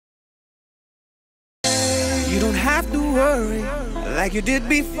You don't have to worry like you did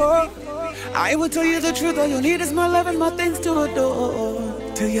before. I will tell you the truth, all you need is my love and my things to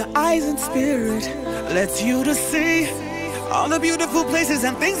adore. Till your eyes and spirit lets you to see all the beautiful places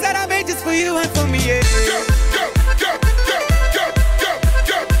and things that I made just for you and for me, yeah.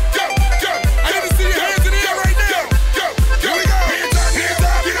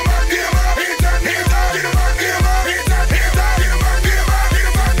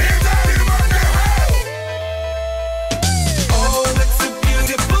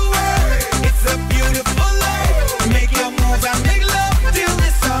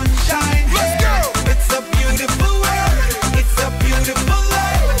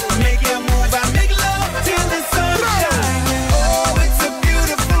 Till the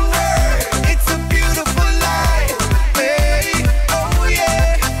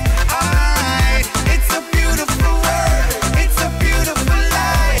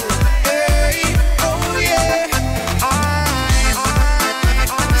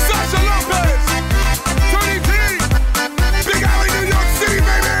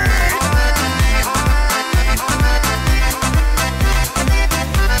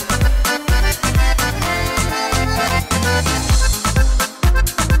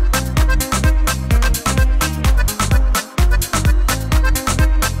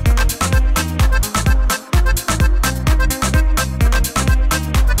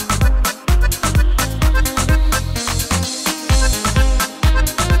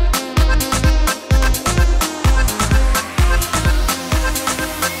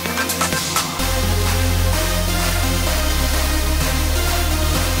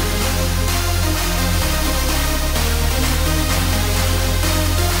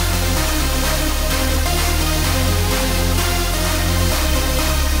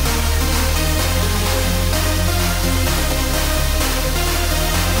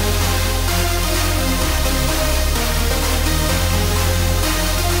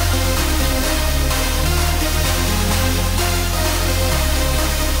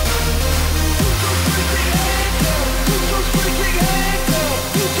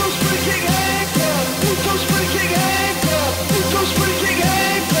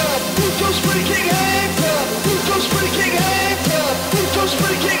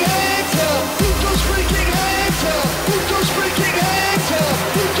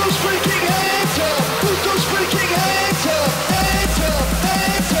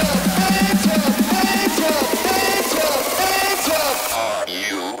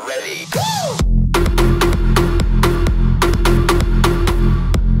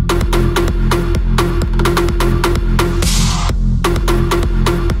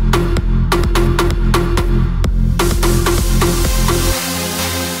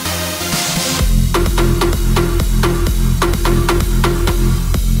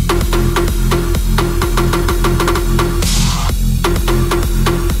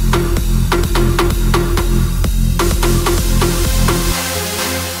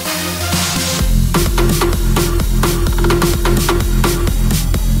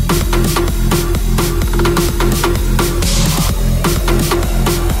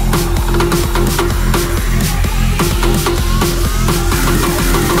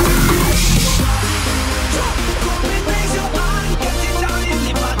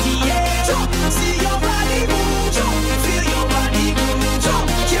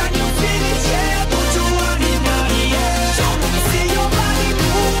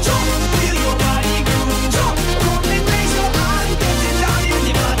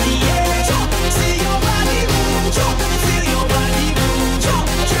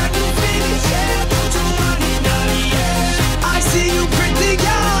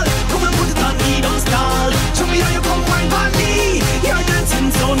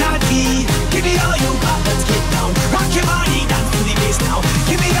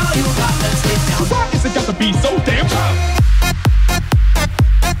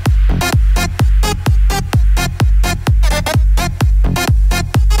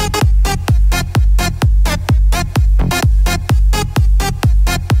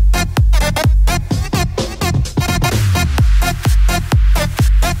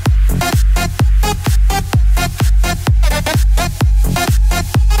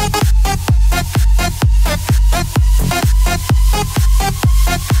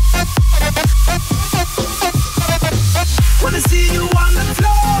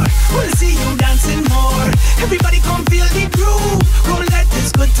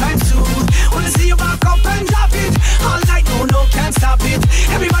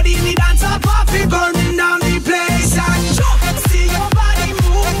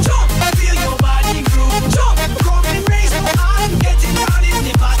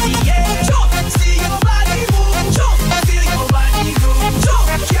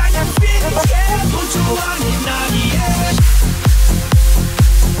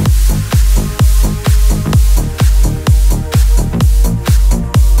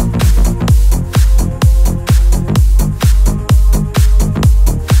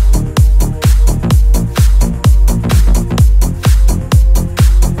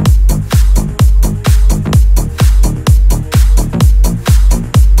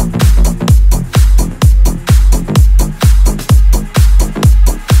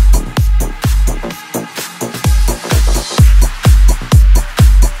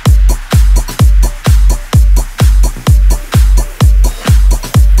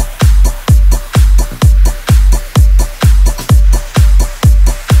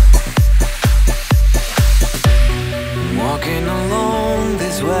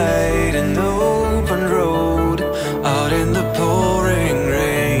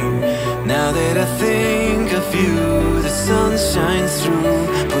Now that I think of you, the sun shines through,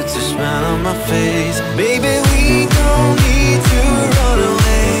 puts a smile on my face. Baby, we don't need to run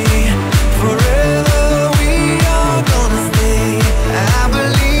away. Forever we are gonna stay. I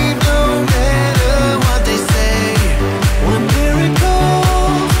believe no matter what they say. We're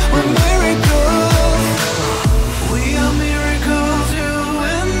miracles, we're miracles. We are miracles, you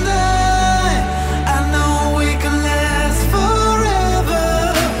and I know we can last forever,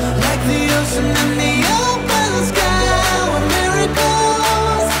 like the ocean and the open sky. We're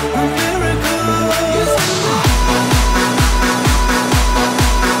miracles, we're miracles.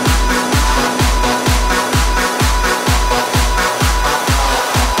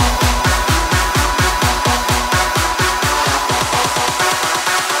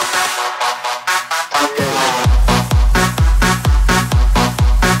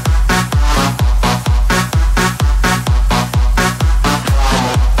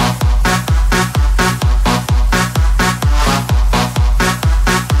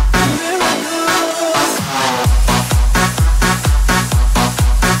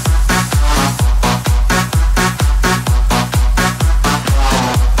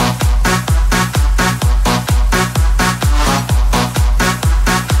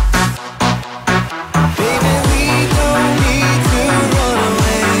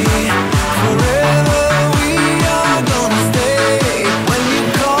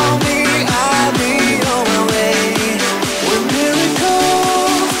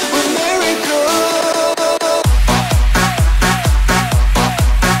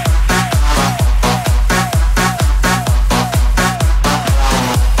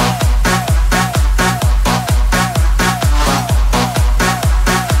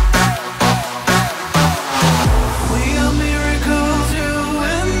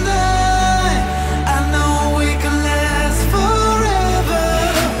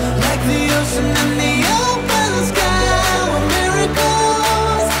 And